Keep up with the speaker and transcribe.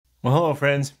Well, hello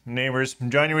friends, neighbors.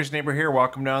 John, your neighbor here.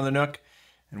 Welcome down the Nook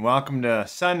and welcome to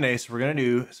Sunday. So we're going to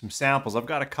do some samples. I've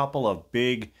got a couple of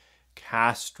big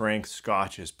cask strength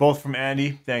scotches, both from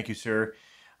Andy. Thank you, sir.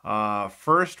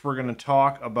 First, we're going to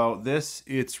talk about this.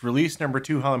 It's release number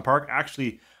 2, Highland Park.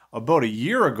 Actually, about a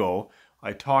year ago,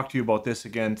 I talked to you about this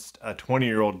against a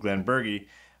 20-year-old Glenbergie.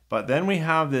 But then we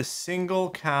have this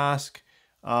single cask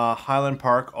Highland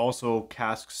Park, also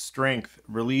cask strength,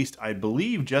 released, I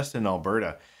believe, just in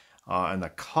Alberta. And the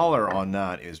color on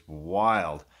that is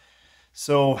wild.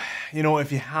 So, you know,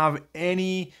 if you have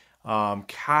any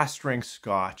cask strength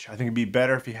scotch, I think it'd be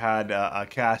better if you had a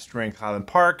cask strength Highland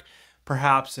Park,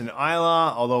 perhaps an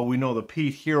Isla, although we know the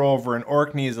peat here over in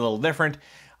Orkney is a little different.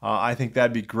 I think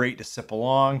that'd be great to sip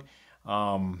along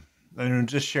and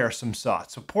just share some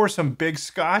thoughts. So pour some big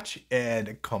scotch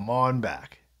and come on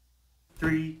back.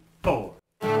 3, 4.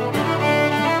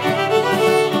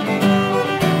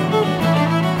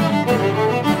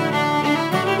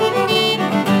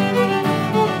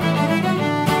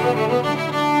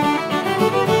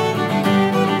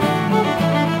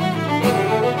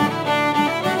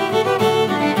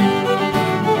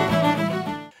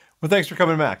 Well, thanks for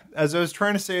coming back. As I was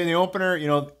trying to say in the opener, you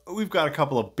know, we've got a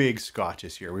couple of big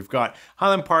scotches here. We've got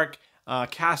Highland Park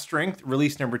Cask Strength,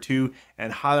 release number 2,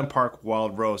 and Highland Park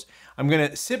Wild Rose. I'm going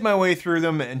to sip my way through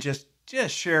them and just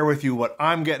share with you what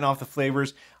I'm getting off the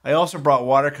flavors. I also brought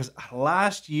water because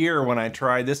last year when I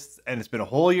tried this, and it's been a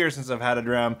whole year since I've had a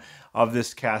dram of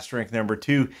this Cask Strength number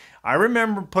 2, I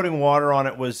remember putting water on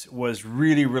it was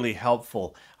really, really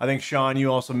helpful. I think, Sean,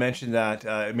 you also mentioned that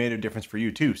it made a difference for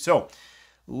you too. So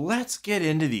let's get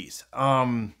into these.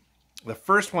 The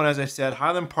first one, as I said,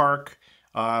 Highland Park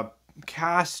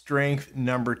Cask Strength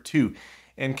number 2.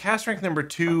 And Cask Strength number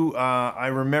 2, I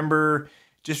remember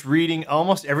just reading,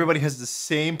 almost everybody has the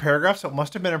same paragraph, so it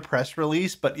must have been a press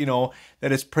release, but you know,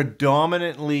 that it's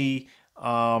predominantly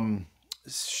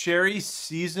sherry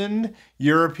seasoned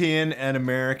European and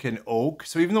American oak.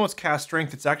 So even though it's cask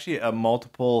strength, it's actually a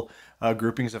multiple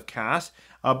groupings of cask,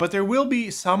 but there will be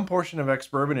some portion of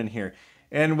ex-bourbon in here.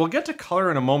 And we'll get to color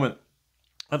in a moment.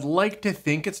 I'd like to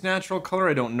think it's natural color.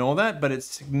 I don't know that, but it's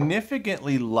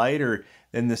significantly lighter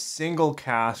than the single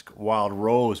cask Wild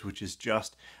Rose, which is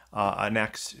just an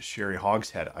ex-sherry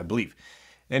hogshead, I believe.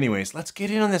 Anyways, let's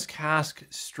get in on this cask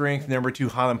strength number 2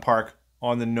 Highland Park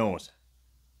on the nose.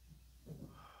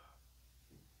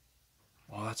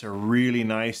 Well, that's a really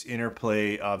nice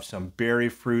interplay of some berry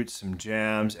fruits, some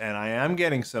jams, and I am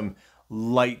getting some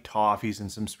light toffees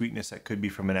and some sweetness that could be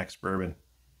from an ex-bourbon.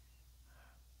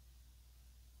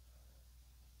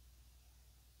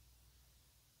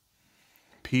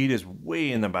 Peat is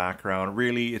way in the background.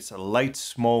 Really, it's a light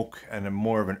smoke and a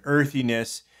more of an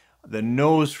earthiness. The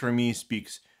nose for me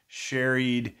speaks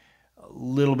sherried, a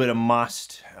little bit of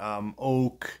must,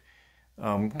 oak,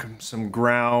 some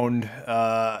ground,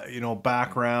 you know,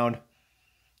 background,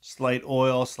 slight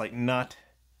oil, slight nut.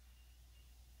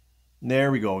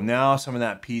 There we go. Now some of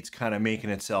that peat's kind of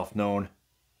making itself known,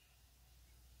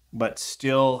 but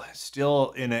still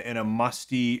in a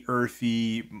musty,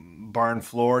 earthy barn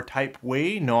floor type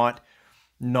way, not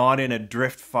in a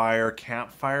drift fire,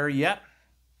 campfire yet.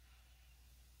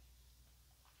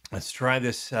 Let's try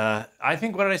this. I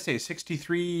think, what did I say?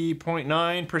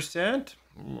 63.9%.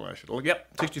 I should look.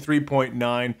 Yep,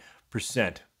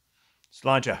 63.9%.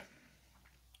 Sláinte.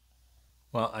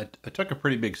 Well, I took a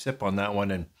pretty big sip on that one,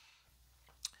 and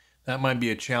that might be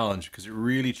a challenge because it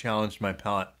really challenged my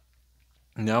palate.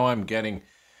 Now I'm getting,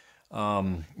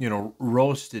 you know,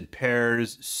 roasted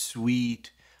pears,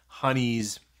 sweet,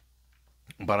 honeys,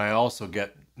 but I also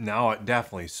get now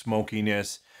definitely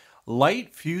smokiness,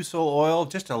 light fusel oil,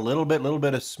 just a little bit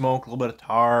of smoke, a little bit of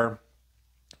tar.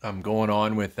 I'm going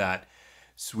on with that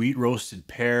sweet roasted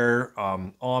pear,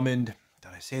 almond.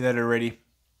 Did I say that already?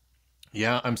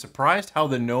 Yeah, I'm surprised how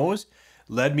the nose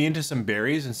led me into some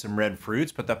berries and some red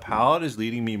fruits, but the palate is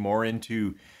leading me more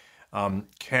into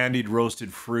candied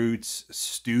roasted fruits,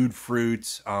 stewed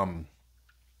fruits. You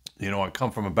know, I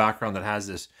come from a background that has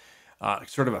this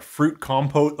sort of a fruit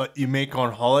compote that you make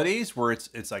on holidays, where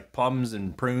it's like plums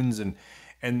and prunes and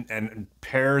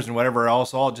pears and whatever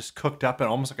else, all just cooked up in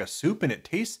almost like a soup, and it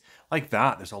tastes like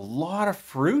that. There's a lot of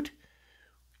fruit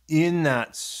in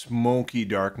that smoky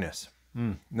darkness.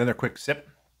 Another quick sip.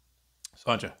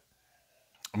 Sláinte.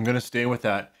 I'm gonna stay with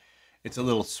that. It's a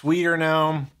little sweeter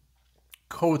now,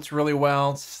 coats really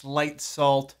well, slight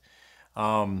salt,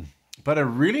 but a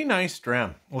really nice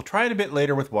dram. We'll try it a bit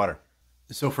later with water.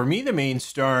 So for me, the main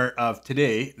star of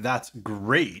today, that's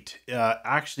great.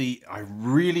 Actually, I'm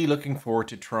really looking forward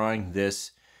to trying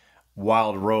this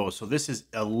Wild Rose. So this is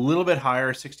a little bit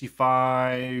higher,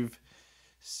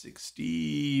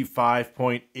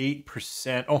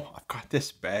 65.8%. Oh, I've got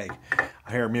this bag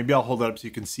here. Maybe I'll hold it up so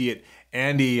you can see it.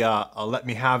 Andy let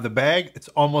me have the bag. It's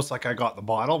almost like I got the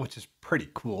bottle, which is pretty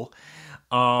cool.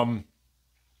 And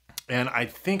I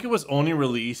think it was only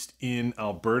released in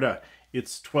Alberta.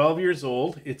 It's 12 years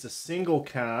old. It's a single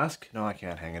cask. No, I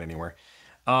can't hang it anywhere.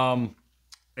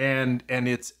 And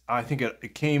it's, I think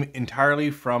it came entirely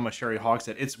from a sherry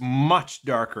hogshead. It's much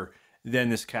darker than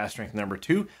this cask strength number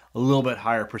 2, a little bit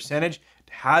higher percentage.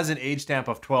 It has an age stamp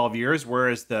of 12 years,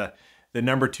 whereas the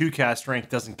number 2 cask strength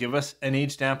doesn't give us an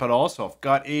age stamp at all. So I've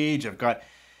got age, I've got,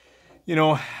 you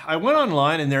know, I went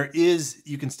online and there is,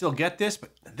 you can still get this,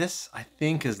 but this I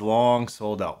think is long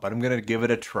sold out, but I'm going to give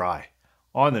it a try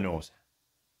on the nose.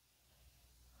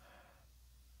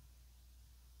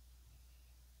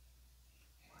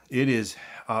 It is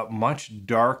a much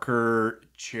darker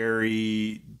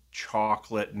cherry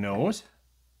chocolate nose.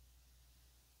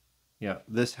 Yeah,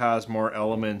 this has more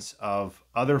elements of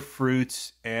other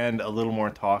fruits and a little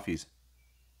more toffees.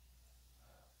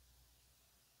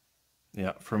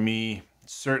 Yeah, for me,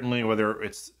 certainly whether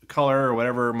it's color or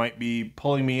whatever might be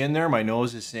pulling me in there, my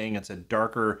nose is saying it's a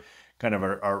darker kind of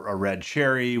a red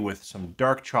cherry with some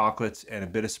dark chocolates and a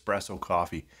bit of espresso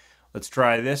coffee. Let's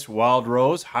try this Wild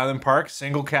Rose Highland Park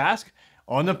single cask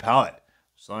on the palate.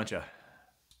 Sláinte.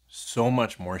 So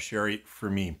much more sherry for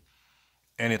me.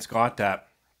 And it's got that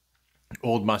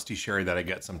old musty sherry that I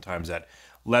get sometimes, that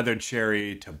leathered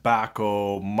sherry,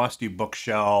 tobacco, musty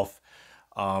bookshelf.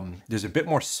 There's a bit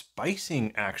more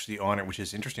spicing actually on it, which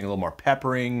is interesting, a little more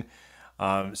peppering.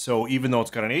 So even though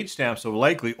it's got an age stamp, so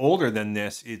likely older than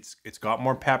this, it's got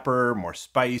more pepper, more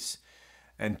spice,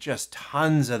 and just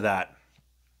tons of that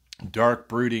dark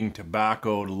brooding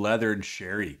tobacco leathered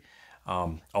sherry.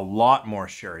 A lot more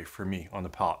sherry for me on the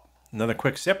palate. Another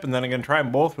quick sip, and then I'm going to try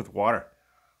them both with water.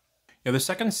 Yeah, the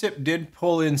second sip did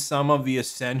pull in some of the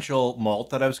essential malt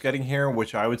that I was getting here,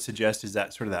 which I would suggest is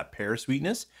that sort of that pear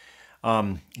sweetness.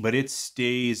 But it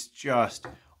stays just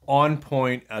on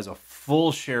point as a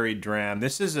full sherry dram.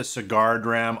 This is a cigar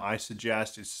dram, I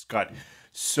suggest. It's got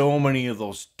so many of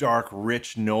those dark,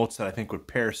 rich notes that I think would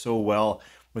pair so well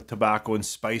with tobacco and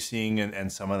spicing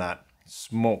and some of that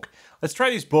smoke. Let's try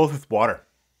these both with water.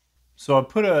 So I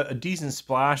put a decent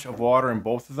splash of water in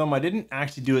both of them. I didn't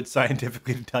actually do it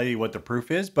scientifically to tell you what the proof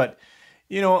is, but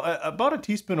you know, about a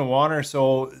teaspoon of water.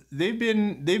 So they've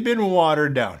been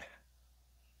watered down.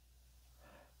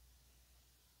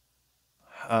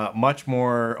 Much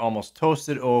more almost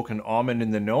toasted oak and almond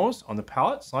in the nose on the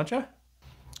palate. Sláinte.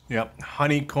 Yep,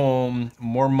 honeycomb,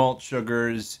 more malt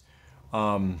sugars,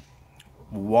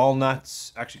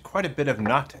 walnuts, actually quite a bit of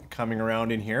nut coming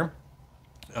around in here.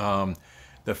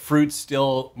 The fruit's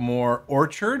still more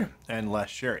orchard and less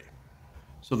sherry.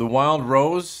 So the Wild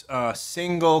Rose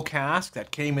single cask that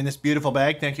came in this beautiful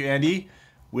bag, thank you Andy,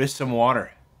 with some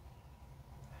water.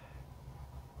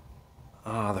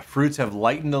 The fruits have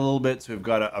lightened a little bit, so we've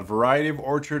got a variety of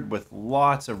orchard with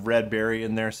lots of red berry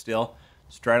in there still.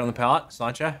 Let's try it on the palate.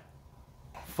 Sláinte.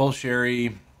 Full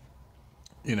sherry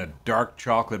in a dark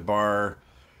chocolate bar.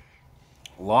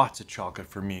 Lots of chocolate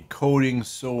for me. Coating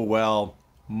so well.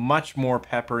 Much more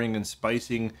peppering and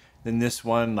spicing than this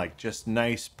one. Like just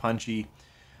nice, punchy.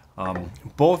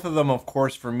 Both of them, of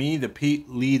course, for me, the peat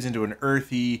leads into an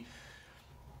earthy,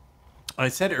 I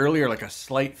said earlier, like a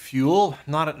slight fuel,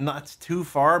 not too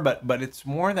far, but it's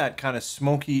more that kind of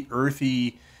smoky,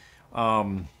 earthy.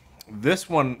 This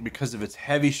one, because of its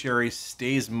heavy sherry,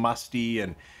 stays musty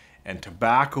and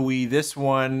tobacco-y. This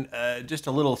one, just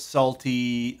a little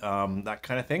salty, that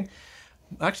kind of thing.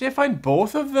 Actually, I find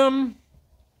both of them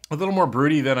a little more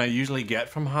broody than I usually get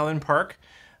from Highland Park.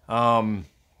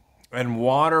 And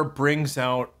water brings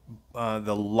out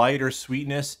the lighter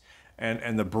sweetness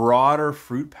and the broader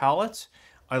fruit palettes.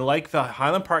 I like the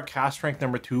Highland Park Cask Strength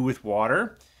number 2 with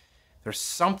water. There's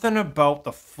something about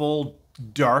the full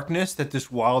darkness that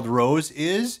this Wild Rose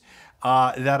is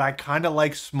that I kind of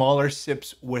like smaller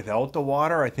sips without the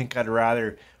water. I think I'd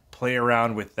rather play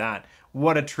around with that.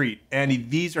 What a treat. Andy,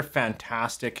 these are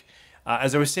fantastic.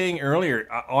 As I was saying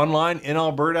earlier, online in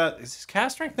Alberta, this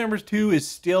Cask Strength number 2 is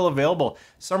still available.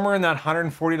 Somewhere in that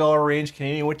 $140 range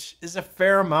Canadian, which is a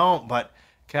fair amount, but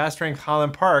Cask Strength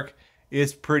Highland Park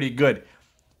is pretty good.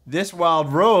 This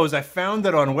Wild Rose, I found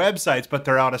it on websites, but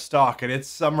they're out of stock, and it's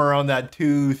somewhere around that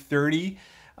 $230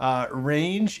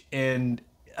 range. And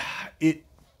it,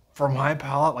 for my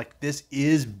palate, like this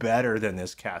is better than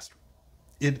this cask.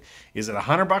 Is it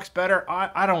 $100 better?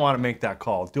 I don't want to make that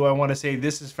call. Do I want to say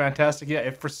this is fantastic? Yeah.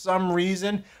 If for some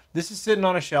reason this is sitting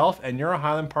on a shelf and you're a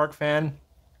Highland Park fan,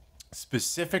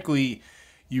 specifically,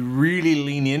 you really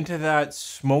lean into that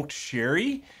smoked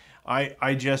sherry,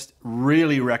 I just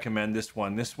really recommend this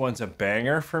one. This one's a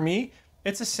banger for me.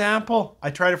 It's a sample.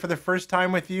 I tried it for the first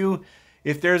time with you.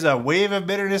 If there's a wave of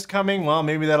bitterness coming, well,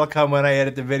 maybe that'll come when I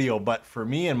edit the video. But for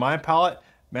me and my palate,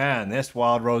 man, this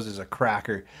Wild Rose is a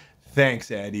cracker. Thanks,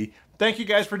 Andy. Thank you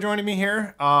guys for joining me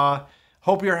here.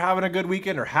 Hope you're having a good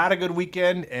weekend or had a good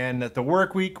weekend, and that the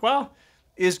work week, well,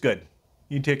 is good.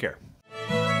 You take care.